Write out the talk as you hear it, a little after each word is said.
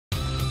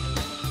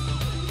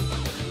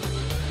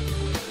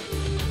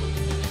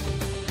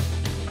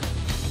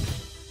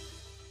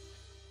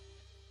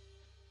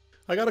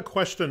I got a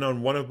question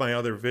on one of my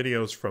other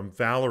videos from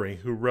Valerie,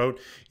 who wrote,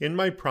 "In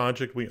my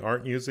project, we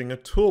aren't using a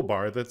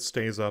toolbar that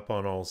stays up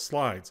on all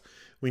slides.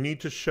 We need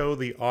to show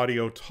the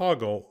audio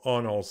toggle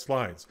on all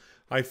slides."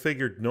 I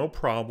figured no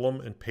problem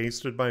and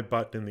pasted my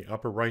button in the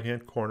upper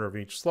right-hand corner of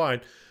each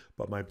slide,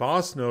 but my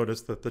boss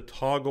noticed that the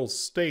toggle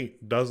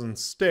state doesn't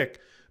stick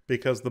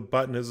because the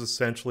button is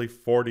essentially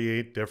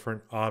 48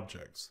 different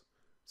objects.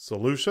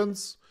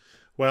 Solutions?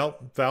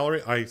 Well,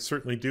 Valerie, I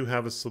certainly do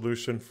have a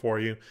solution for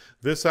you.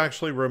 This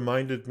actually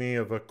reminded me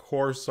of a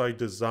course I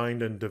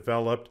designed and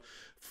developed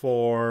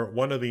for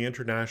one of the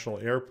international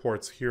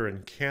airports here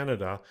in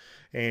Canada,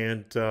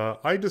 and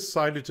I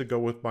decided to go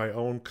with my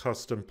own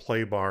custom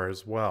play bar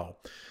as well.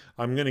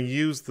 I'm going to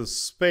use the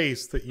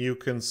space that you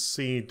can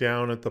see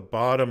down at the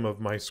bottom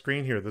of my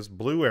screen here, this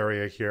blue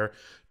area here,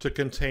 to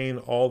contain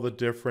all the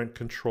different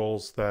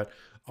controls that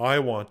I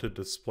want to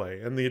display.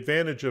 And the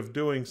advantage of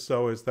doing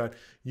so is that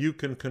you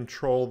can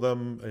control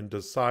them and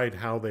decide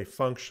how they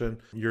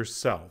function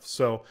yourself.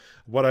 So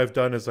what I've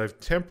done is I've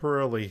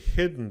temporarily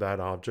hidden that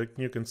object.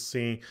 You can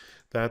see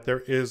that there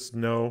is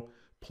no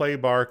play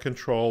bar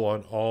control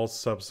on all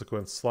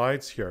subsequent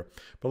slides here.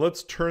 But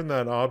let's turn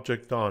that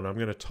object on. I'm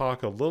going to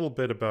talk a little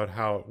bit about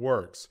how it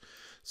works.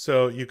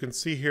 So you can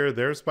see here,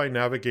 there's my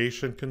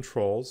navigation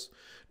controls.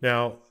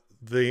 Now,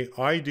 the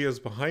ideas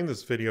behind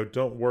this video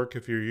don't work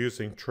if you're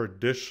using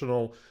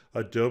traditional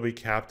Adobe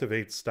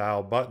Captivate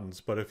style buttons,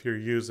 but if you're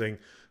using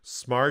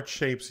smart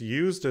shapes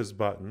used as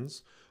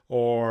buttons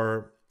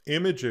or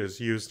images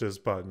used as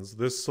buttons,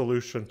 this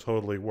solution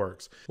totally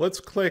works. Let's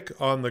click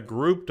on the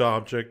grouped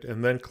object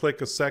and then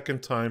click a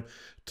second time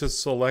to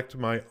select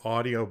my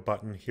audio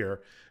button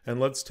here. And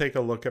let's take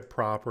a look at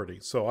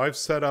properties. So I've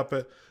set up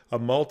a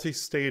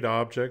multi-state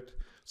object.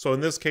 So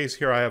in this case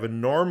here, I have a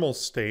normal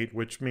state,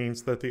 which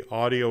means that the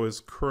audio is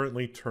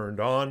currently turned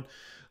on.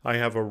 I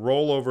have a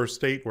rollover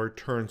state where it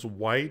turns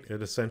white.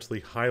 It essentially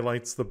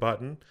highlights the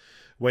button.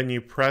 When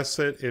you press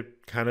it,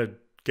 it kind of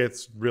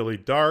gets really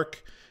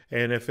dark.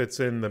 And if it's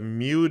in the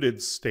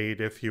muted state,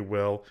 if you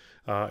will,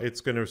 it's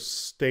going to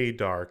stay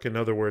dark. In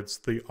other words,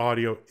 the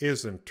audio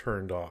isn't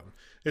turned on.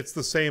 It's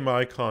the same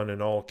icon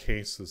in all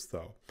cases,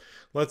 though.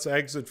 Let's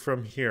exit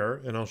from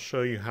here, and I'll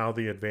show you how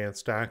the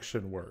advanced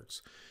action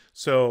works.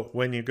 So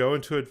when you go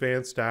into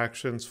advanced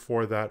actions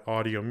for that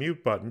audio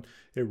mute button,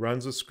 it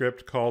runs a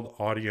script called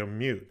audio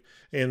mute.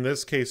 In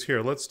this case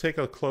here, let's take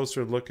a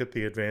closer look at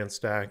the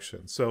advanced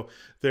action. So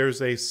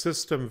there's a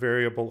system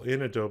variable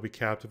in Adobe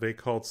Captivate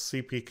called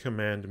CP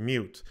command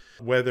mute.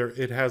 Whether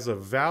it has a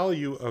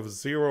value of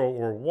 0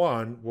 or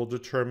 1 will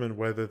determine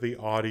whether the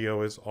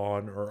audio is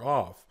on or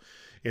off.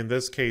 In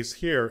this case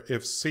here,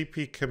 if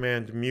CP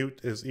command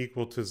mute is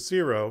equal to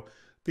 0,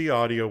 the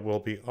audio will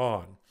be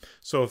on.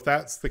 So if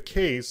that's the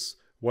case,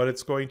 what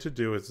it's going to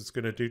do is it's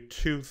going to do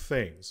two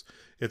things.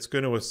 It's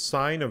going to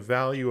assign a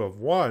value of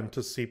 1 to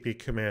CP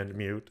command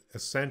mute,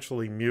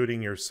 essentially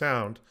muting your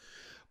sound,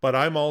 but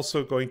I'm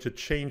also going to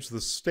change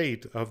the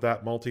state of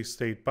that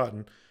multi-state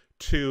button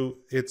to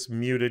its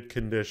muted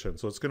condition.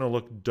 So it's going to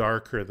look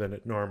darker than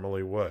it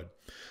normally would.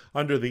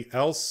 Under the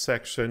else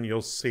section,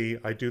 you'll see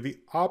I do the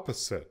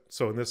opposite.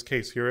 So in this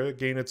case here,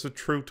 again, it's a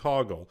true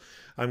toggle.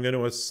 I'm going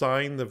to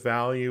assign the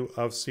value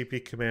of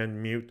CP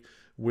command mute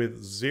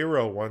with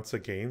 0 once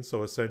again.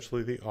 So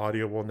essentially the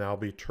audio will now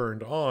be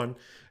turned on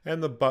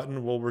and the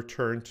button will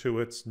return to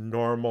its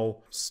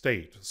normal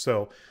state.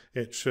 So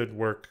it should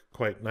work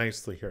quite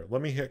nicely here.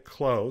 Let me hit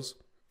close.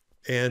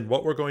 And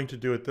what we're going to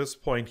do at this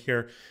point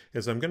here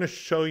is I'm going to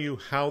show you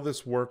how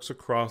this works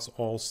across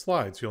all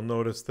slides. You'll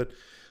notice that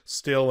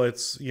still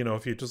it's,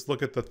 if you just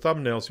look at the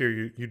thumbnails here,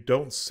 you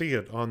don't see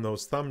it on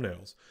those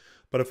thumbnails.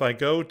 But if I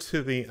go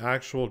to the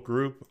actual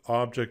group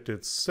object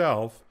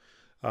itself,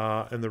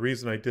 and the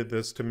reason I did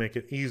this to make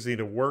it easy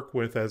to work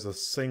with as a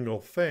single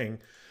thing,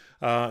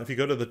 if you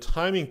go to the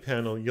timing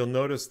panel, you'll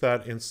notice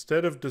that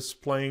instead of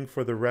displaying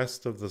for the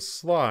rest of the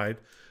slide,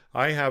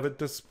 I have it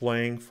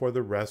displaying for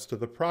the rest of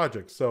the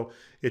project. So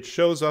it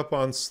shows up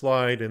on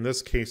slide, in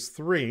this case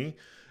 3,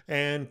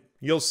 and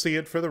you'll see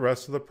it for the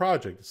rest of the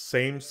project.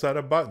 Same set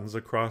of buttons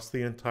across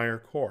the entire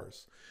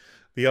course.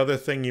 The other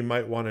thing you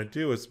might want to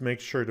do is make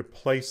sure to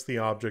place the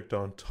object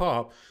on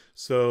top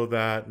so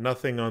that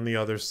nothing on the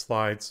other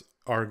slides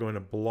are going to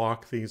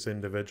block these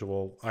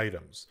individual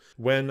items.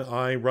 When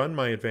I run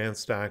my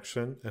advanced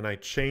action and I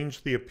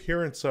change the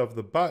appearance of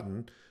the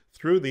button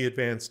through the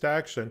advanced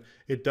action,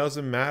 it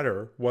doesn't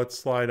matter what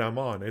slide I'm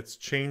on. It's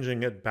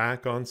changing it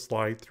back on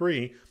slide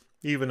 3,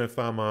 even if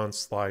I'm on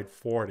slide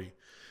 40.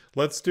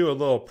 Let's do a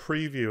little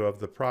preview of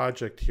the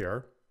project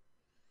here.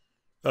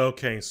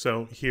 Okay,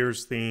 so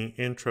here's the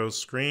intro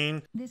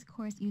screen. This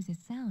course uses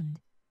sound.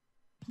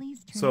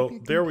 So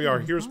there we are.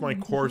 Here's my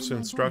course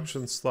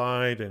instruction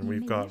slide, and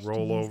we've got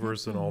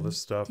rollovers and all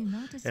this stuff.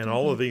 And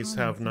all of these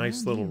have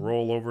nice little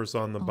rollovers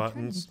on the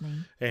buttons.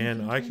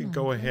 And I can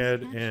go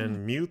ahead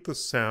and mute the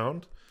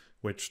sound,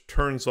 which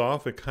turns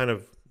off. It kind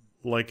of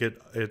like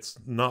it's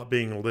not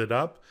being lit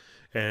up,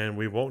 and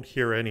we won't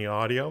hear any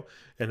audio.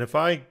 And if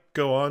I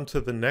go on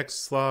to the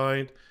next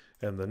slide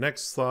and the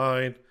next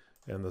slide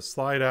and the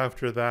slide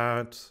after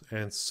that,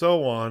 and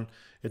so on.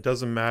 It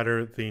doesn't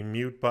matter, the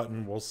mute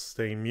button will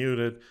stay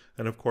muted,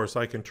 and of course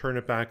I can turn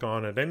it back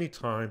on at any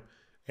time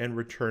and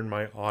return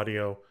my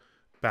audio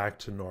back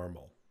to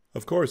normal.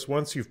 Of course,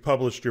 once you've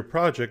published your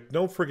project,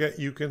 don't forget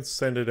you can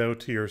send it out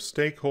to your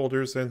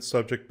stakeholders and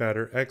subject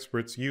matter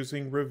experts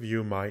using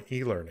Review My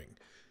eLearning.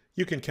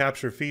 You can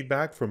capture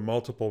feedback from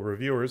multiple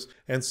reviewers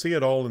and see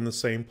it all in the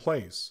same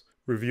place.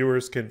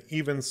 Reviewers can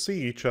even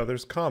see each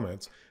other's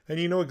comments, and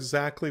you know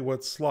exactly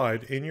what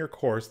slide in your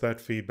course that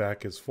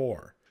feedback is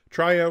for.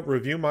 Try out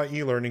Review My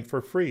eLearning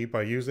for free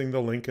by using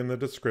the link in the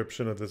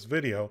description of this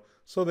video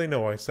so they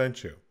know I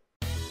sent you.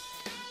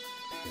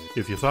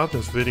 If you thought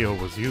this video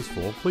was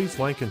useful, please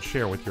like and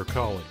share with your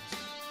colleagues.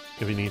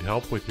 If you need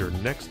help with your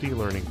next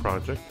e-learning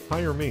project,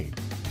 hire me.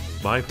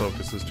 My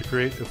focus is to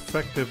create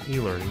effective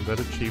e-learning that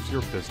achieves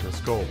your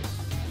business goals.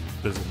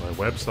 Visit my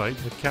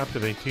website at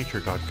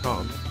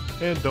captivateteacher.com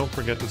and don't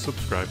forget to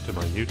subscribe to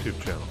my YouTube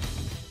channel.